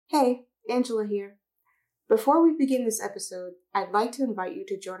Hey, Angela here. Before we begin this episode, I'd like to invite you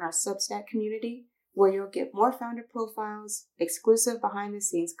to join our Substack community where you'll get more founder profiles, exclusive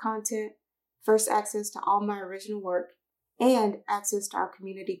behind-the-scenes content, first access to all my original work, and access to our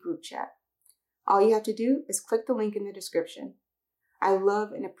community group chat. All you have to do is click the link in the description. I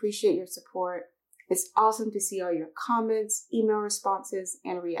love and appreciate your support. It's awesome to see all your comments, email responses,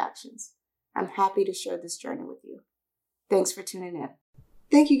 and reactions. I'm happy to share this journey with you. Thanks for tuning in.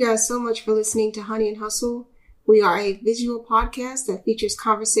 Thank you guys so much for listening to Honey and Hustle. We are a visual podcast that features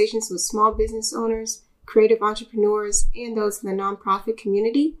conversations with small business owners, creative entrepreneurs, and those in the nonprofit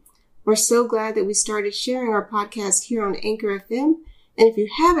community. We're so glad that we started sharing our podcast here on Anchor FM. And if you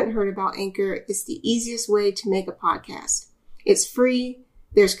haven't heard about Anchor, it's the easiest way to make a podcast. It's free.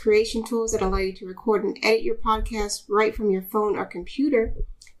 There's creation tools that allow you to record and edit your podcast right from your phone or computer.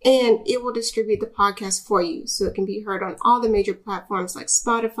 And it will distribute the podcast for you so it can be heard on all the major platforms like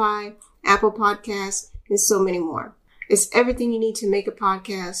Spotify, Apple Podcasts, and so many more. It's everything you need to make a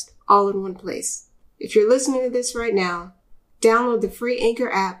podcast all in one place. If you're listening to this right now, download the free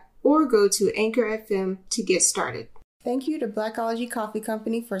Anchor app or go to Anchor FM to get started. Thank you to Blackology Coffee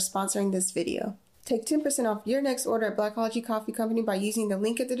Company for sponsoring this video. Take 10% off your next order at Blackology Coffee Company by using the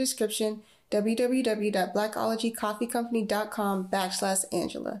link in the description,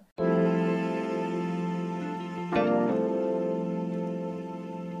 www.blackologycoffeecompany.com/Angela.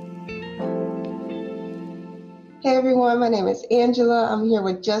 Hey everyone, my name is Angela. I'm here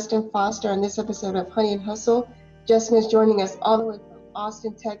with Justin Foster on this episode of Honey and Hustle. Justin is joining us all the way from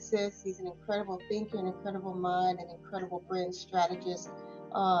Austin, Texas. He's an incredible thinker, an incredible mind, an incredible brand strategist.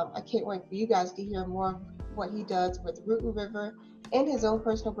 I can't wait for you guys to hear more of what he does with Root and River and his own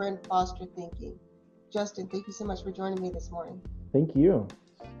personal brand, Foster Thinking. Justin, thank you so much for joining me this morning. Thank you.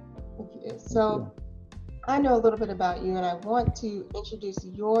 Thank you. So I know a little bit about you, and I want to introduce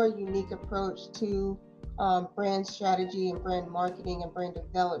your unique approach to brand strategy and brand marketing and brand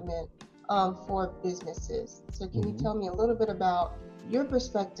development for businesses. So can you tell me a little bit about your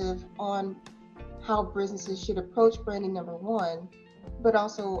perspective on how businesses should approach branding, number one, but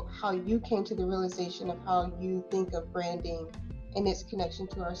also how you came to the realization of how you think of branding and its connection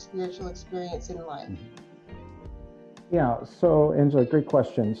to our spiritual experience in life? Yeah, so Angela, great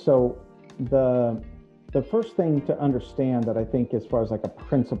question. So the first thing to understand that I think as far as like a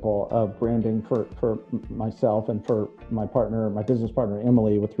principle of branding for myself and for my partner, my business partner,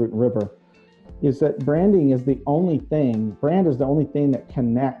 Emily with Root and River, is that brand is the only thing that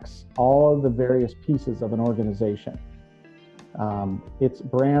connects all of the various pieces of an organization. Its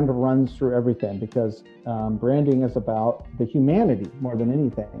brand runs through everything because branding is about the humanity more than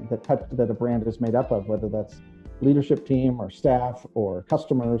anything that a brand is made up of, whether that's leadership team or staff or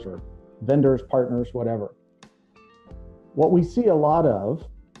customers or vendors, partners, whatever. What we see a lot of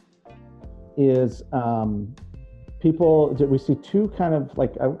is we see two kind of,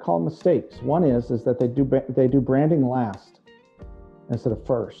 like, I would call them mistakes. One is that they do branding last instead of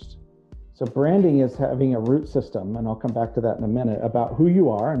first. So branding is having a root system, and I'll come back to that in a minute, about who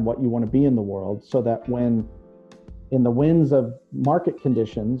you are and what you want to be in the world, so that when in the winds of market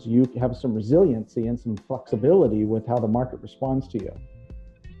conditions, you have some resiliency and some flexibility with how the market responds to you.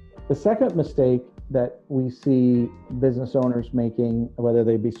 The second mistake that we see business owners making, whether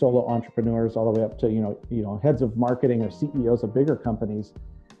they be solo entrepreneurs all the way up to heads of marketing or CEOs of bigger companies,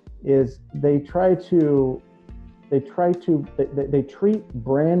 is they treat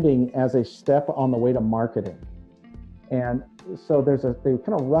branding as a step on the way to marketing. And so they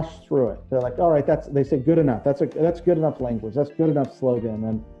kind of rush through it. They're like, all right, they say good enough. That's good enough language. That's good enough slogan.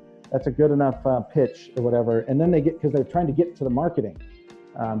 And that's a good enough pitch or whatever. And then because they're trying to get to the marketing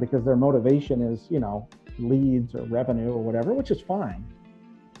because their motivation is, leads or revenue or whatever, which is fine.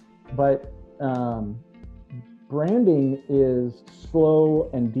 But branding is slow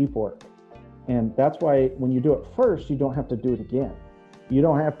and deep work. And that's why when you do it first, you don't have to do it again. You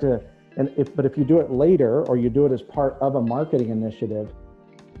don't have to, but if you do it later, or you do it as part of a marketing initiative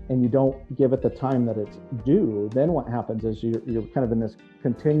and you don't give it the time that it's due, then what happens is you're kind of in this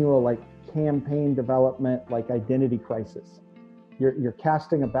continual like campaign development, like identity crisis. You're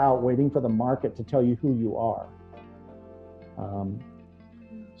casting about, waiting for the market to tell you who you are.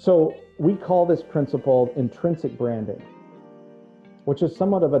 So we call this principle intrinsic branding, which is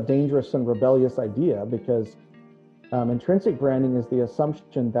somewhat of a dangerous and rebellious idea, because intrinsic branding is the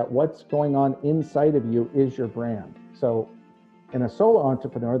assumption that what's going on inside of you is your brand. So in a solo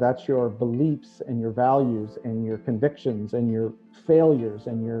entrepreneur, that's your beliefs and your values and your convictions and your failures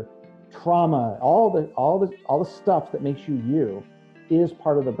and your trauma, all the stuff that makes you is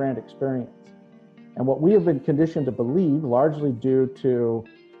part of the brand experience. And what we have been conditioned to believe, largely due to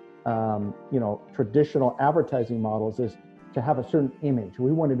traditional advertising models is to have a certain image.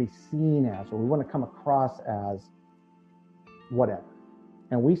 We want to be seen as, or we want to come across as whatever.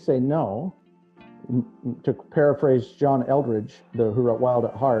 And we say no. To paraphrase John Eldridge, who wrote Wild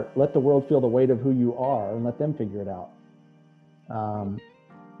at Heart, let the world feel the weight of who you are and let them figure it out.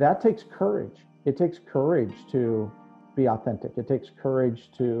 That takes courage. It takes courage to be authentic. It takes courage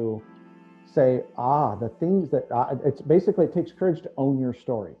to say, the things that, it takes courage to own your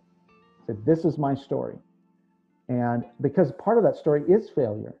story. Say, this is my story. And because part of that story is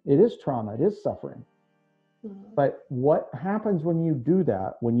failure, it is trauma, it is suffering. But what happens when you do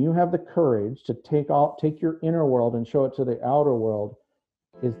that, when you have the courage to take your inner world and show it to the outer world,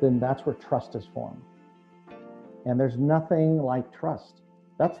 is then that's where trust is formed. And there's nothing like trust.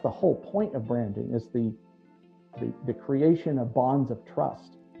 That's the whole point of branding, is the creation of bonds of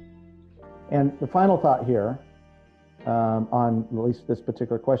trust. And the final thought here, on at least this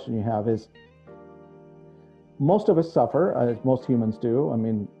particular question you have, is most of us suffer, as most humans do. I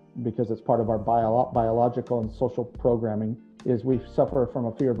mean, because it's part of our biological and social programming, is we suffer from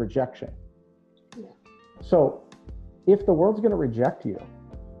a fear of rejection. Yeah. So if the world's going to reject you,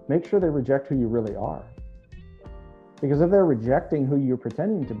 make sure they reject who you really are. Because if they're rejecting who you're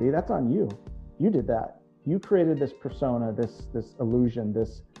pretending to be, that's on you. You did that. You created this persona, this illusion,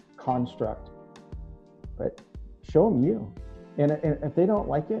 this construct. But show them you. And if they don't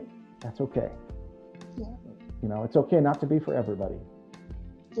like it, that's okay. Yeah. It's okay not to be for everybody.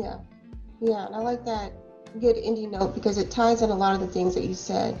 Yeah, and I like that good ending note, because it ties in a lot of the things that you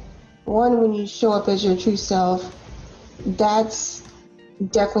said. One, when you show up as your true self, that's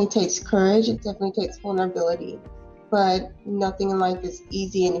definitely takes courage. It definitely takes vulnerability. But nothing in life is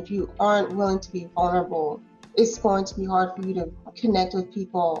easy, and if you aren't willing to be vulnerable, it's going to be hard for you to connect with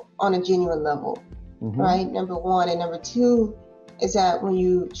people on a genuine level, right? Number one. And number two is that when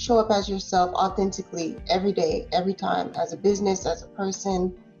you show up as yourself authentically every day, every time, as a business, as a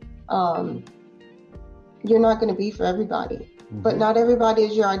person, you're not going to be for everybody. But not everybody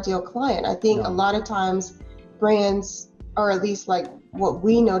is your ideal client. I think a lot of times brands, or at least like what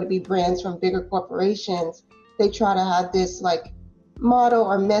we know to be brands from bigger corporations, they try to have this like model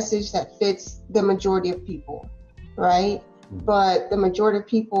or message that fits the majority of people, right? But the majority of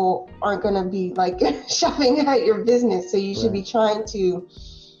people aren't going to be like shopping at your business. So you should be trying to,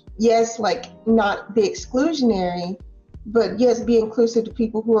 yes, like not be exclusionary, but yes, be inclusive to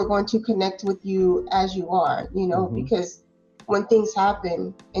people who are going to connect with you as you are, because when things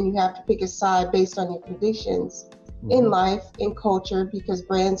happen and you have to pick a side based on your convictions in life, in culture, because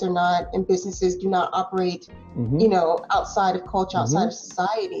brands are not, and businesses do not operate, outside of culture, outside of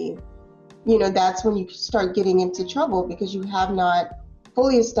society, that's when you start getting into trouble, because you have not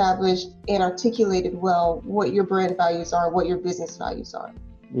fully established and articulated well what your brand values are, what your business values are.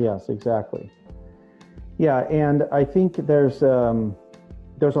 Yes, exactly. Yeah, and I think there's a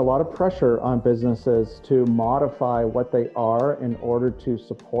lot of pressure on businesses to modify what they are in order to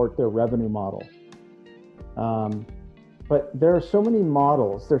support their revenue model. But there are so many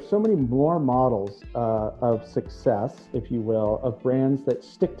models, there's so many more models of success, if you will, of brands that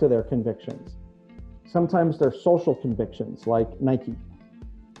stick to their convictions. Sometimes they're social convictions, like Nike.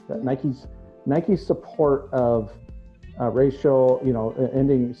 Nike's support of racial,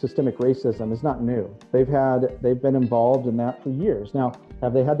 ending systemic racism is not new. They've been involved in that for years. Now,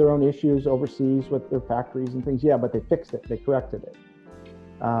 have they had their own issues overseas with their factories and things? Yeah, but they fixed it, they corrected it.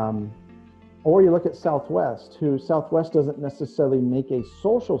 Or you look at Southwest, Southwest doesn't necessarily make a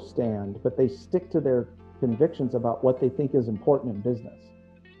social stand, but they stick to their convictions about what they think is important in business.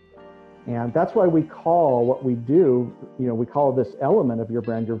 And that's why we call what we do, we call this element of your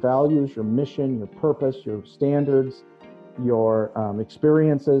brand, your values, your mission, your purpose, your standards, your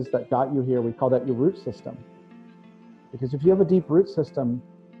experiences that got you here. We call that your root system. Because if you have a deep root system,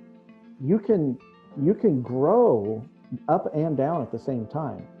 you can grow up and down at the same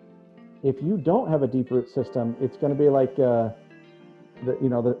time. If you don't have a deep root system, it's going to be like the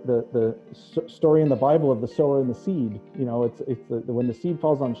story in the Bible of the sower and the seed. When the seed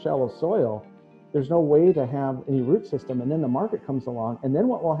falls on shallow soil, there's no way to have any root system, and then the market comes along, and then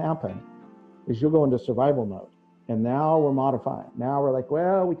what will happen is you'll go into survival mode, and now we're modifying. Now we're like,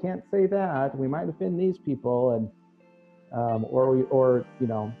 well, we can't say that, we might offend these people, and or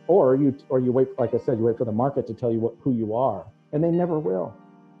you wait, like I said, you wait for the market to tell you who you are, and they never will.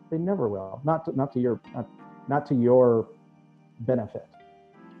 They never will. Not to your benefit.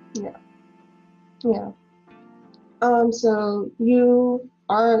 Yeah. So you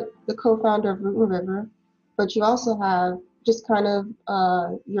are the co-founder of Root and River, but you also have just kind of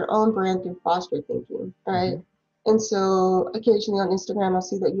your own brand through Foster Thinking, right? And so occasionally on Instagram, I'll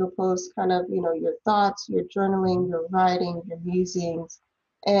see that you'll post kind of, your thoughts, your journaling, your writing, your musings.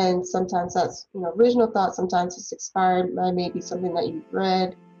 And sometimes that's, original thoughts. Sometimes it's inspired by maybe something that you've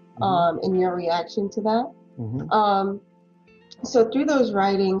read, and your reaction to that. So through those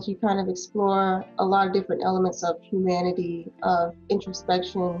writings, you kind of explore a lot of different elements of humanity, of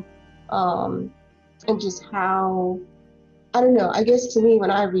introspection, and just how, I don't know, I guess to me,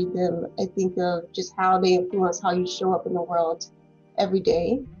 when I read them, I think of just how they influence how you show up in the world every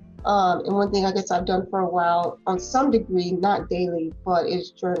day. And one thing I guess I've done for a while, on some degree, not daily, but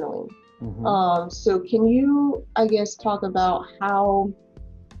is journaling. So can you, I guess, talk about how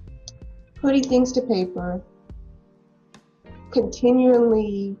putting things to paper,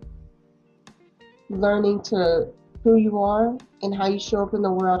 continually learning to who you are and how you show up in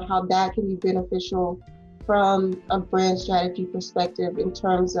the world, how that can be beneficial from a brand strategy perspective in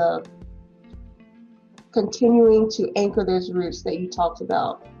terms of continuing to anchor those roots that you talked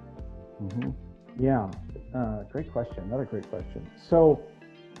about? Yeah, great question. Another great question. So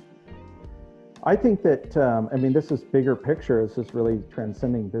I think that, this is bigger picture. This is really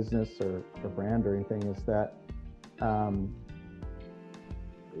transcending business or brand or anything, is that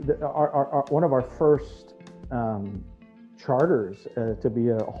one of our first charters to be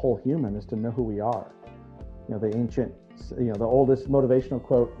a whole human is to know who we are. The ancient, the oldest motivational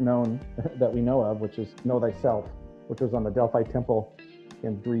quote known that we know of, which is "Know thyself," which was on the Delphi Temple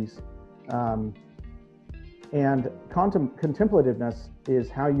in Greece. And contemplativeness is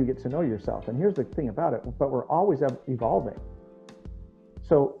how you get to know yourself. And here's the thing about it, but we're always evolving.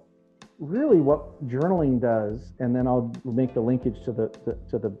 So really what journaling does, and then I'll make the linkage to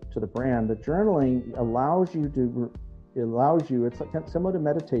the brand, the journaling allows you, it's like similar to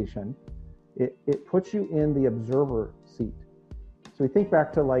meditation. It puts you in the observer seat. So we think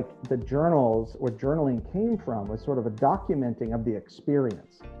back to like the journals, where journaling came from was sort of a documenting of the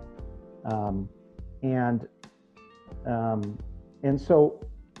experience. And so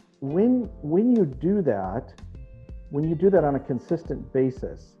when you do that on a consistent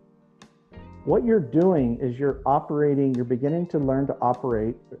basis, what you're doing is you're beginning to learn to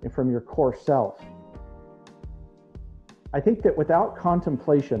operate from your core self. I think that without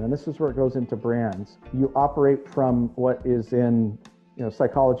contemplation, and this is where it goes into brands, you operate from what is in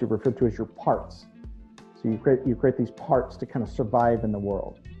psychology referred to as your parts. So you create these parts to kind of survive in the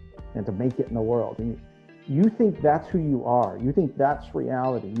world and to make it in the world. And you think that's who you are. You think that's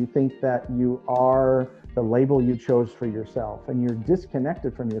reality. You think that you are the label you chose for yourself, and you're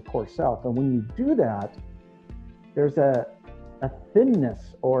disconnected from your core self. And when you do that, there's a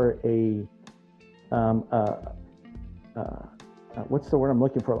thinness or what's the word I'm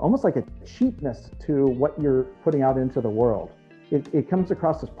looking for? Almost like a cheapness to what you're putting out into the world. It comes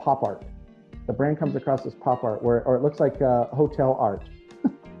across as pop art. The brand comes across as pop art, or it looks like hotel art.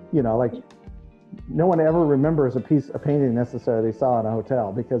 Like no one ever remembers a painting necessarily they saw in a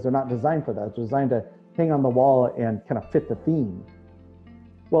hotel, because they're not designed for that. They're designed to hang on the wall and kind of fit the theme.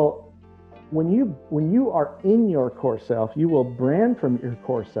 Well, when you are in your core self, you will brand from your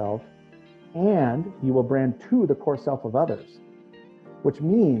core self, and you will brand to the core self of others, which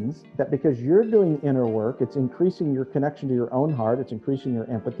means that because you're doing inner work, it's increasing your connection to your own heart, it's increasing your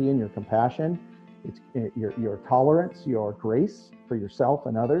empathy and your compassion, it's your tolerance, your grace for yourself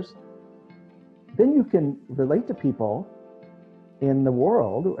and others. Then you can relate to people in the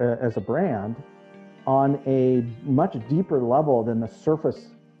world as a brand on a much deeper level than the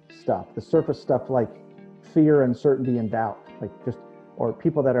surface stuff like fear, uncertainty, and doubt, or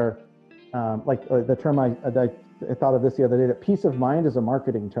people that are like the term I thought of this the other day, that peace of mind is a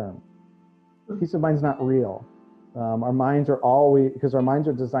marketing term. Peace of mind is not real. Our minds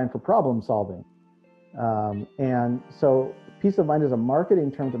are designed for problem solving. And so peace of mind is a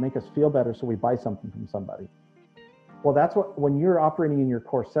marketing term to make us feel better, so we buy something from somebody. Well, that's when you're operating in your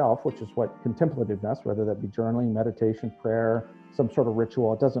core self, which is what contemplativeness, whether that be journaling, meditation, prayer, some sort of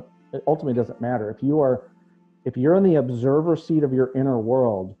ritual, it ultimately doesn't matter. If you're in the observer seat of your inner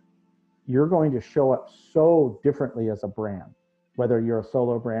world, you're going to show up so differently as a brand, whether you're a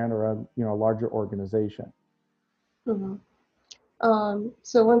solo brand or a larger organization.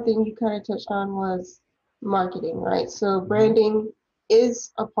 So one thing you kind of touched on was marketing, right? So branding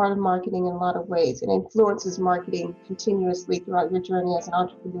is a part of marketing in a lot of ways. It influences marketing continuously throughout your journey as an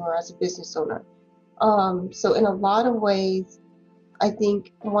entrepreneur, as a business owner. So in a lot of ways, I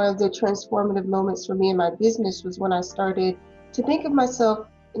think one of the transformative moments for me in my business was when I started to think of myself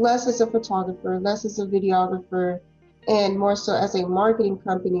less as a photographer, less as a videographer, and more so as a marketing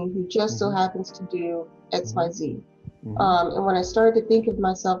company who just so happens to do XYZ. And when I started to think of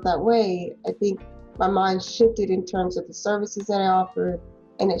myself that way, I think my mind shifted in terms of the services that I offered,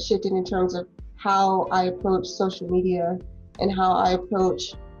 and it shifted in terms of how I approach social media and how I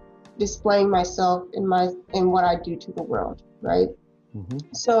approach displaying myself in what I do to the world, right? Mm-hmm.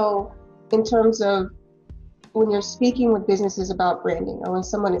 So in terms of when you're speaking with businesses about branding, or when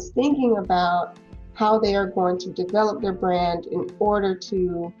someone is thinking about how they are going to develop their brand in order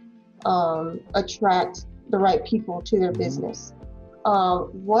to attract the right people to their business,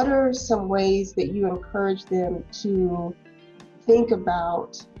 what are some ways that you encourage them to think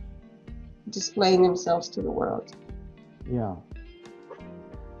about displaying themselves to the world? Yeah.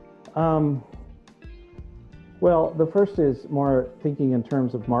 Well, the first is more thinking in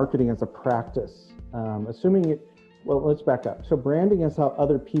terms of marketing as a practice. Let's back up. So branding is how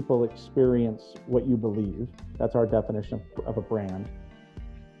other people experience what you believe. That's our definition of a brand.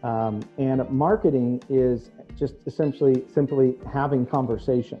 And marketing is just essentially simply having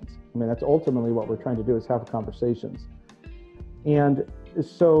conversations. I mean, that's ultimately what we're trying to do, is have conversations. And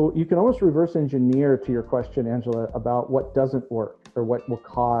so you can almost reverse engineer to your question, Angela, about what doesn't work or what will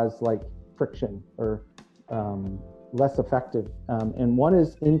cause like friction or less effective. And one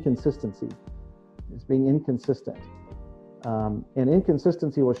is inconsistency. It's being inconsistent. And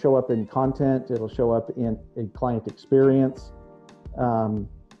inconsistency will show up in content. It'll show up in client experience. And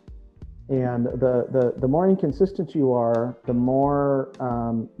the more inconsistent you are, the more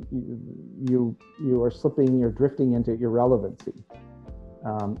you are slipping, you're drifting into irrelevancy.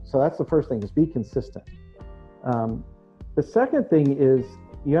 So that's the first thing, is be consistent. The second thing is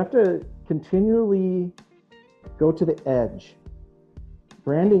you have to continually go to the edge.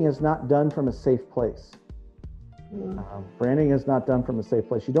 Branding is not done from a safe place. Branding is not done from a safe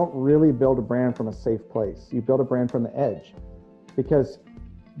place. You don't really build a brand from a safe place. You build a brand from the edge, because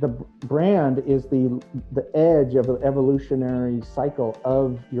the brand is the edge of the evolutionary cycle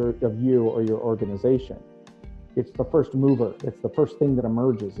of you or your organization. It's the first mover. It's the first thing that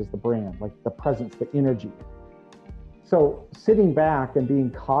emerges is the brand, like the presence, the energy. So sitting back and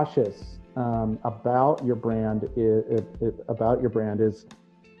being cautious about your brand is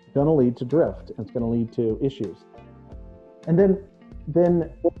going to lead to drift. It's going to lead to issues. And then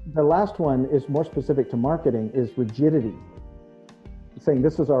the last one is more specific to marketing, is rigidity. Saying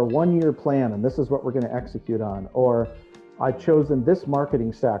this is our 1-year plan and this is what we're going to execute on, or I've chosen this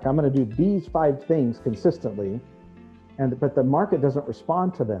marketing stack. I'm going to do these 5 things consistently, but the market doesn't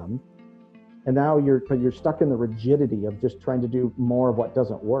respond to them, and now you're stuck in the rigidity of just trying to do more of what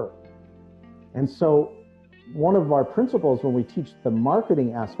doesn't work. And so, one of our principles when we teach the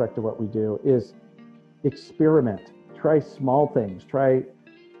marketing aspect of what we do is experiment. Try small things.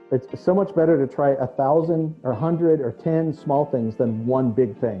 It's so much better to try 1,000 or 100 or 10 small things than one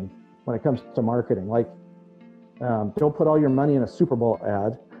big thing when it comes to marketing. Like, don't put all your money in a Super Bowl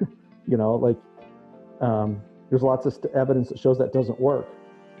ad. There's lots of evidence that shows that doesn't work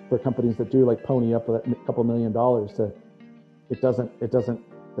for companies that do like pony up a couple $1 million it doesn't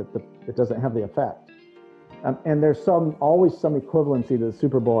have the effect. And there's always some equivalency to the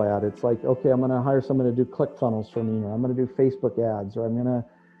Super Bowl ad. It's like, okay, I'm going to hire someone to do ClickFunnels for me, or I'm going to do Facebook ads, or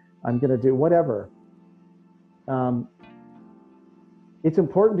I'm going to do whatever. It's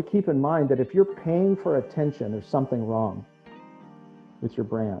important to keep in mind that if you're paying for attention, there's something wrong with your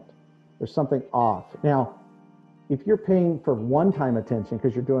brand. There's something off. Now, if you're paying for one-time attention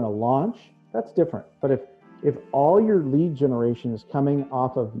because you're doing a launch, that's different. But if all your lead generation is coming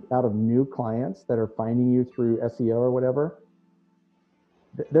out of new clients that are finding you through SEO or whatever,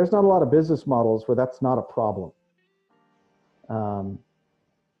 there's not a lot of business models where that's not a problem.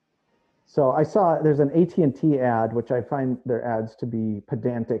 So I saw there's an AT&T ad, which I find their ads to be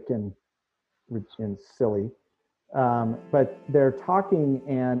pedantic and silly. But they're talking,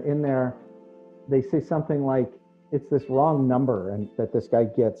 and in there, they say something like, it's this wrong number and that this guy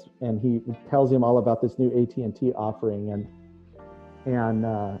gets, and he tells him all about this new AT&T offering, and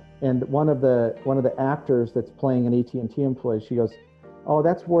one of the actors that's playing an AT&T employee, she goes, "Oh,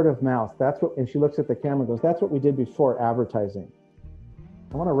 that's word of mouth. That's what," and she looks at the camera and goes, "That's what we did before advertising."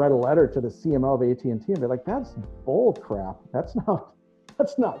 I want to write a letter to the CMO of AT&T and be like, "That's bull crap. That's not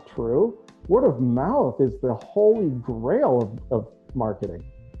true. Word of mouth is the holy grail of marketing.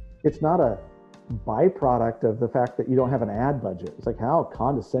 It's not a byproduct of the fact that you don't have an ad budget." It's like, how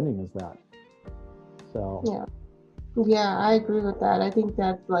condescending is that? So yeah, I agree with that. I think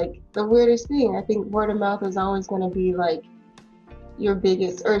that's like the weirdest thing. I think word of mouth is always going to be like your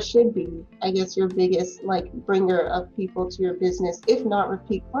biggest, or should be, I guess, your biggest like bringer of people to your business, if not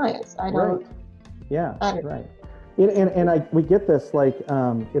repeat clients. Right. Yeah, right. We get this like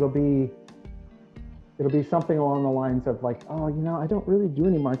it'll it'll be something along the lines of like, oh, I don't really do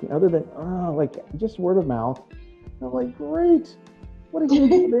any marketing other than, like just word of mouth. And I'm like, great. What a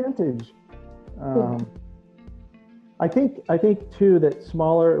huge advantage. I think too that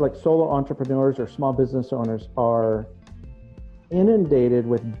smaller, like solo entrepreneurs or small business owners are inundated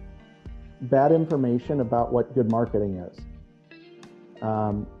with bad information about what good marketing is.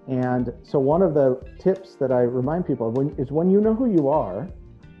 And so one of the tips that I remind people of is when you know who you are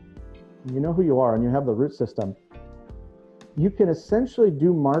and you have the root system, you can essentially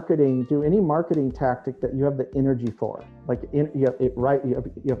do any marketing tactic that you have the energy for. Like you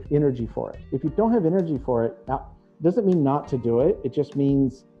have energy for it. If you don't have energy for it, doesn't mean not to do it. It just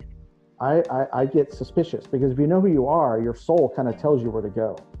means I get suspicious, because if you know who you are, your soul kind of tells you where to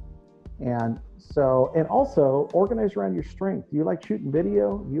go. And also organize around your strength. You like shooting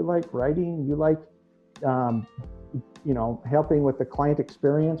video, you like writing, you like, helping with the client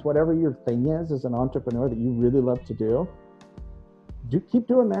experience, whatever your thing is as an entrepreneur that you really love to do, keep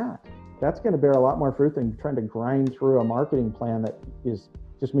doing that. That's going to bear a lot more fruit than trying to grind through a marketing plan that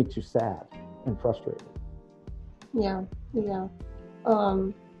just makes you sad and frustrated. Yeah.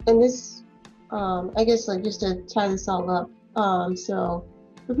 And this, I guess, like, just to tie this all up, so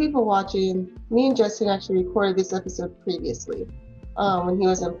for people watching, me and Justin actually recorded this episode previously when he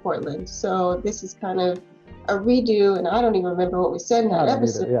was in Portland. So this is kind of a redo, and I don't even remember what we said in that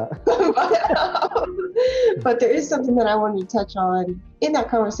episode. But there is something that I wanted to touch on in that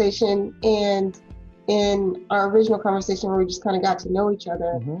conversation and in our original conversation where we just kind of got to know each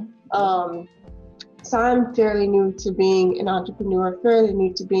other. Mm-hmm. So I'm fairly new to being an entrepreneur, fairly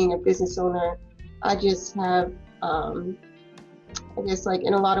new to being a business owner. I just have, I guess, like,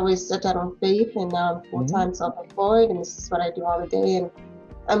 in a lot of ways, stepped out on faith, and now I'm full-time self-employed, and this is what I do all the day. And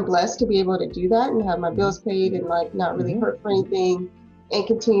I'm blessed to be able to do that and have my bills paid and, like, not really hurt for anything, and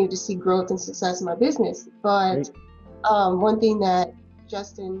continue to see growth and success in my business. But one thing that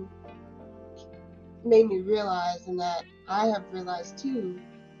Justin made me realize, and that I have realized too,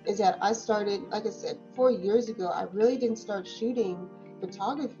 is that I started, like I said, 4 years ago. I really didn't start shooting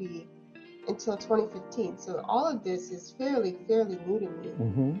photography until 2015. So all of this is fairly new to me.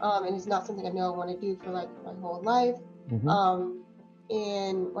 And it's not something I know I want to do for like my whole life.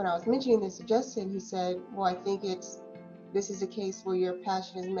 And when I was mentioning this to Justin, he said, well, I think this is a case where your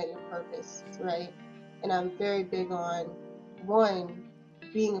passion is met your purpose, right? And I'm very big on, one,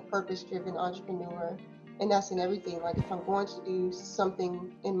 being a purpose-driven entrepreneur. And that's in everything. Like, if I'm going to do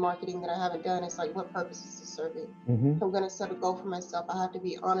something in marketing that I haven't done, it's like, what purpose is this serving? If I'm going to set a goal for myself, I have to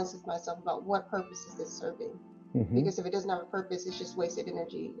be honest with myself about what purpose is this serving. Because if it doesn't have a purpose, it's just wasted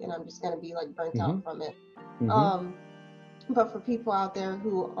energy, and I'm just going to be like burnt out from it. But for people out there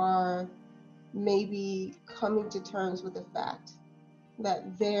who are maybe coming to terms with the fact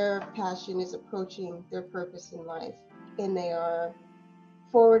that their passion is approaching their purpose in life, and they are,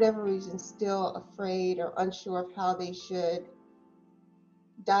 for whatever reason, still afraid or unsure of how they should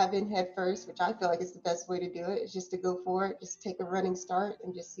dive in head first, which I feel like is the best way to do it, is just to go for it, just take a running start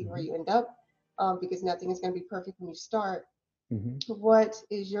and just see where you end up, because nothing is going to be perfect when you start. What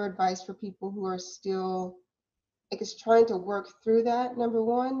is your advice for people who are still, I guess, trying to work through that, number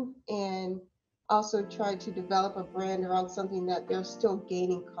one, and also trying to develop a brand around something that they're still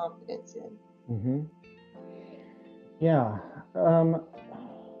gaining confidence in? Yeah.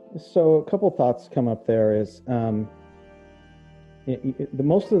 So a couple thoughts come up there is the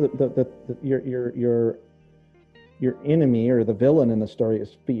most of your enemy or the villain in the story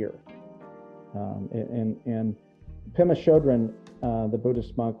is fear. And Pema Chodron, the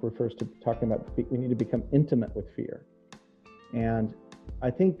Buddhist monk, refers to talking about we need to become intimate with fear. And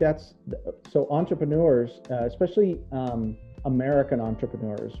I think so entrepreneurs, especially American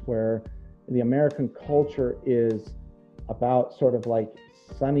entrepreneurs, where the American culture is about sort of like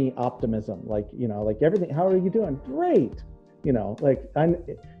sunny optimism, like everything, how are you doing? Great. You know what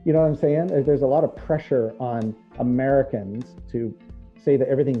I'm saying? There's a lot of pressure on Americans to say that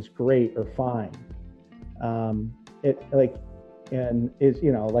everything's great or fine. When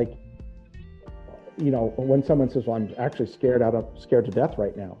someone says, well, I'm actually scared to death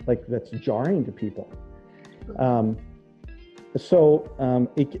right now, like, that's jarring to people. So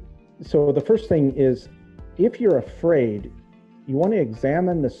the first thing is, if you're afraid, you want to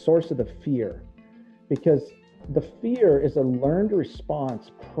examine the source of the fear, because the fear is a learned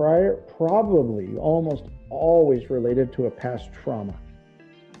response probably almost always related to a past trauma.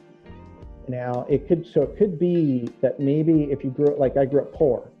 Now, it could be that maybe if you grew up, like I grew up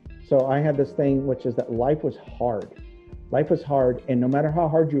poor. So I had this thing, which is that life was hard. Life was hard, and no matter how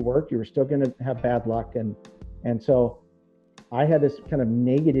hard you worked, you were still going to have bad luck. And so I had this kind of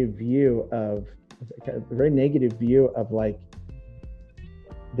negative view of a very negative view of like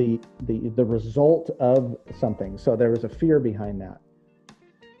the result of something. So there was a fear behind that.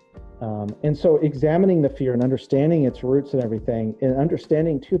 And so examining the fear and understanding its roots and everything, and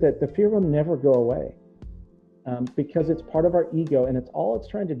understanding too that the fear will never go away, because it's part of our ego, and it's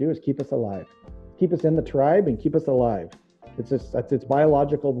trying to do is keep us alive, keep us in the tribe and keep us alive. That's its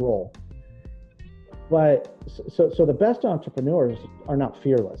biological role. But so the best entrepreneurs are not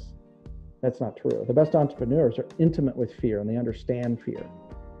fearless. That's not true. The best entrepreneurs are intimate with fear, and they understand fear.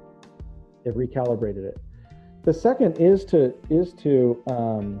 They've recalibrated it. The second is to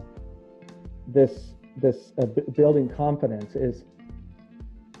building confidence is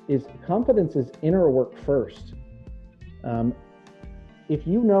confidence is inner work first. If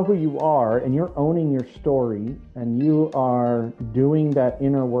you know who you are and you're owning your story and you are doing that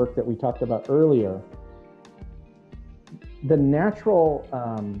inner work that we talked about earlier, the natural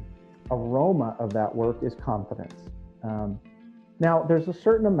aroma of that work is confidence. Now, there's a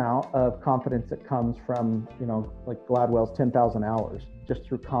certain amount of confidence that comes from, like Gladwell's 10,000 hours, just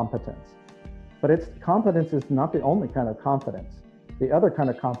through competence. But competence is not the only kind of confidence. The other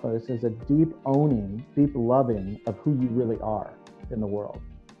kind of confidence is a deep owning, deep loving of who you really are in the world.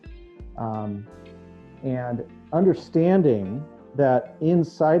 And understanding that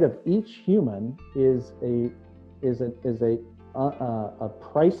inside of each human is a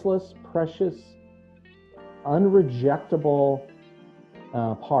priceless, precious, unrejectable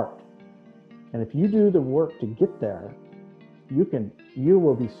part. And if you do the work to get there, you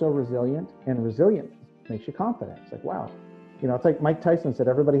will be so resilient, and resilience makes you confident. It's like, wow, it's like Mike Tyson said,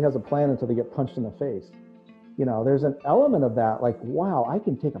 everybody has a plan until they get punched in the face. There's an element of that, like, wow, I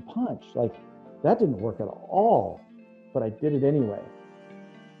can take a punch. Like, that didn't work at all, but I did it anyway.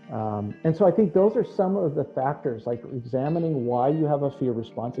 And so I think those are some of the factors, like examining why you have a fear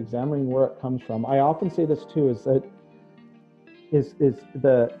response, examining where it comes from. I often say this too, is that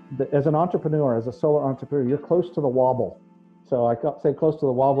as an entrepreneur, as a solo entrepreneur, you're close to the wobble. So I say close to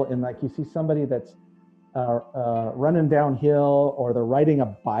the wobble in, like, you see somebody that's running downhill, or they're riding a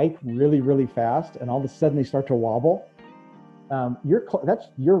bike really, really fast, and all of a sudden they start to wobble.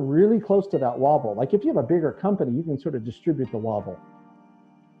 You're really close to that wobble. Like, if you have a bigger company, you can sort of distribute the wobble.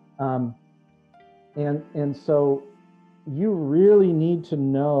 And so you really need to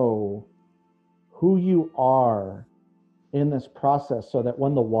know who you are in this process, so that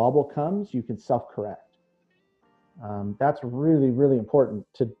when the wobble comes, you can self-correct. That's really, really important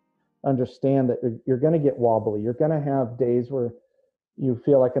to understand, that you're going to get wobbly. You're going to have days where you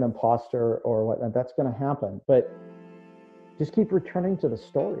feel like an imposter or whatnot. That's going to happen. But just keep returning to the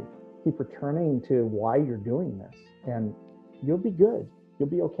story. Keep returning to why you're doing this, and you'll be good. You'll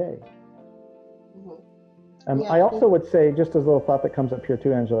be okay. Mm-hmm. I also would say, just as a little thought that comes up here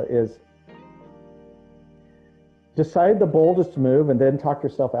too, Angela, is decide the boldest move and then talk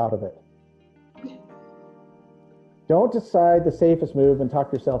yourself out of it. Don't decide the safest move and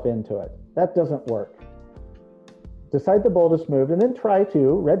talk yourself into it. That doesn't work. Decide the boldest move and then try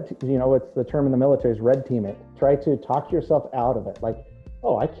to, it's the term in the military is red team it. Try to talk yourself out of it. Like,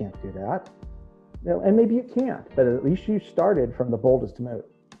 oh, I can't do that. And maybe you can't, but at least you started from the boldest move.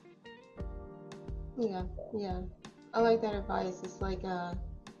 Yeah. I like that advice. It's like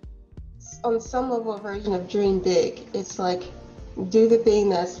on some level, a version of dream big. It's like, do the thing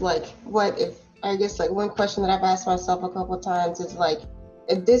that's like, what if, I guess, like, one question that I've asked myself a couple of times is like,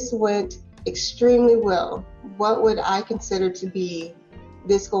 if this went extremely well, what would I consider to be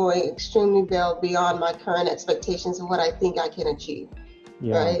this going extremely well beyond my current expectations and what I think I can achieve?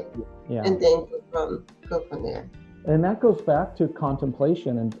 Yeah. Right? Yeah. And then go from there. And that goes back to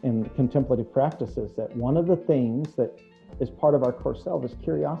contemplation and contemplative practices, that one of the things that is part of our core self is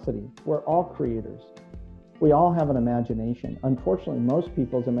curiosity. We're all creators. We all have an imagination. Unfortunately, most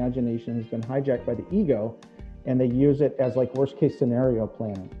people's imagination has been hijacked by the ego, and they use it as like worst case scenario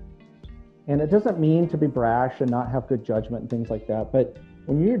planning. And it doesn't mean to be brash and not have good judgment and things like that. But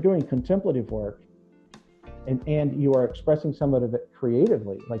when you're doing contemplative work and you are expressing some of it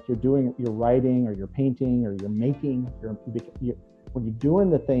creatively, like you're writing or you're painting or you're making, when you're doing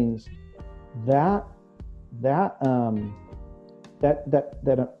the things that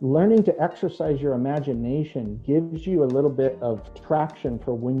learning to exercise your imagination gives you a little bit of traction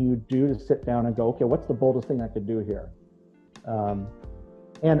for when you do to sit down and go, okay, what's the boldest thing I could do here?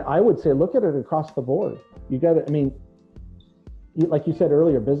 And I would say, look at it across the board. Like you said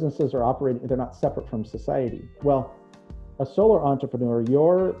earlier, businesses are operating, they're not separate from society. Well, a solo entrepreneur,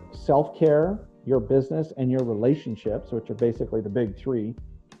 your self-care, your business, and your relationships, which are basically the big three,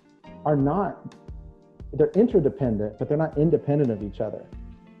 they're interdependent, but they're not independent of each other.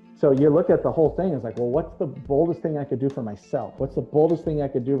 So you look at the whole thing as like, well, what's the boldest thing I could do for myself? What's the boldest thing I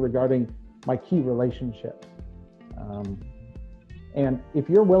could do regarding my key relationships? And if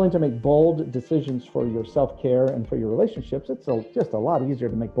you're willing to make bold decisions for your self-care and for your relationships, it's just a lot easier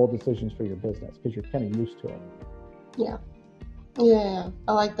to make bold decisions for your business because you're kind of used to it. Yeah.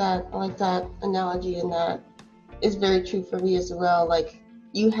 I like that. I like that analogy, and that is very true for me as well. Like,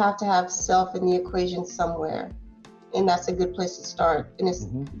 you have to have self in the equation somewhere, and that's a good place to start. And it's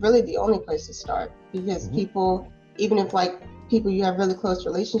really the only place to start, because people, even if like people you have really close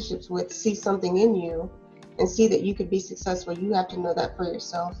relationships with, see something in you and see that you could be successful, you have to know that for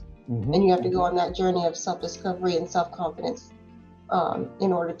yourself. And you have to go on that journey of self-discovery and self-confidence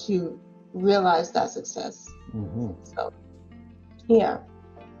in order to realize that success. So, yeah,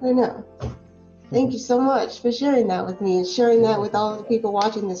 I know. Thank you so much for sharing that with me and sharing that with all of the people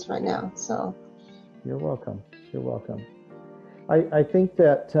watching this right now. So, you're welcome. You're welcome. I think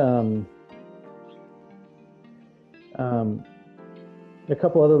that a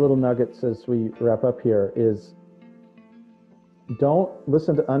couple other little nuggets as we wrap up here is, don't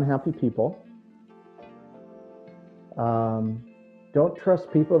listen to unhappy people. Don't trust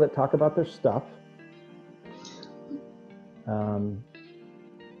people that talk about their stuff.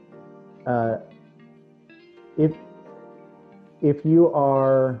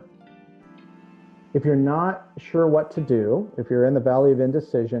 If you're not sure what to do, if you're in the valley of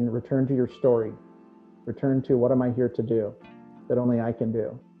indecision, return to your story. Return to, what am I here to do that only I can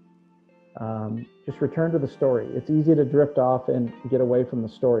do? Just return to the story. It's easy to drift off and get away from the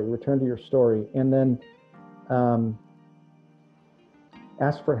story. Return to your story, and then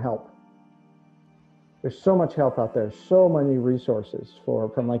ask for help. There's so much help out there, so many resources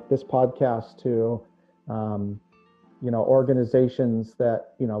from like this podcast to organizations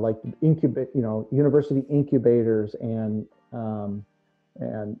that like university incubators and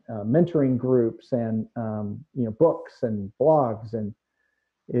mentoring groups and books and blogs, and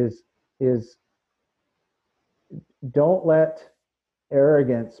is don't let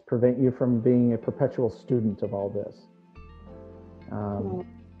arrogance prevent you from being a perpetual student of all this.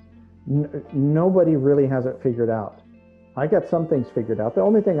 Nobody really has it figured out. I got some things figured out. The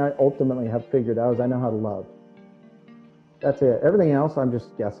only thing I ultimately have figured out is I know how to love. That's it. Everything else, I'm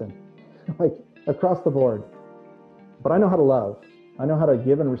just guessing, like across the board. But I know how to love. I know how to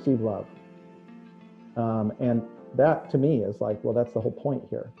give and receive love. And that to me is like, well, that's the whole point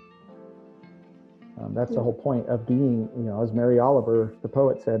here. That's the whole point of being, as Mary Oliver, the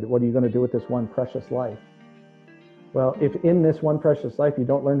poet, said, what are you going to do with this one precious life? Well, if in this one precious life you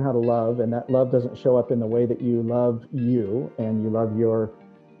don't learn how to love, and that love doesn't show up in the way that you love you, and you love your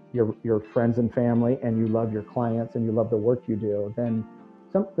friends and family, and you love your clients, and you love the work you do, then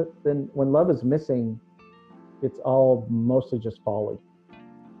when love is missing, it's all mostly just folly.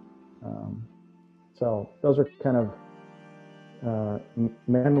 So those are kind of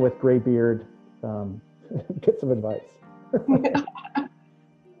men with gray beard bits of advice.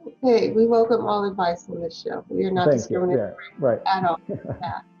 Hey, we welcome all advice on this show. We are not discriminating at all.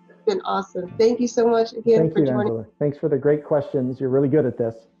 Yeah. It's been awesome. Thank you so much again for joining. Angela. Thanks for the great questions. You're really good at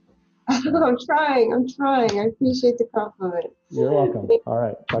this. I'm trying. I appreciate the compliment. You're welcome. All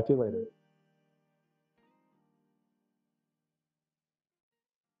right. Talk to you later.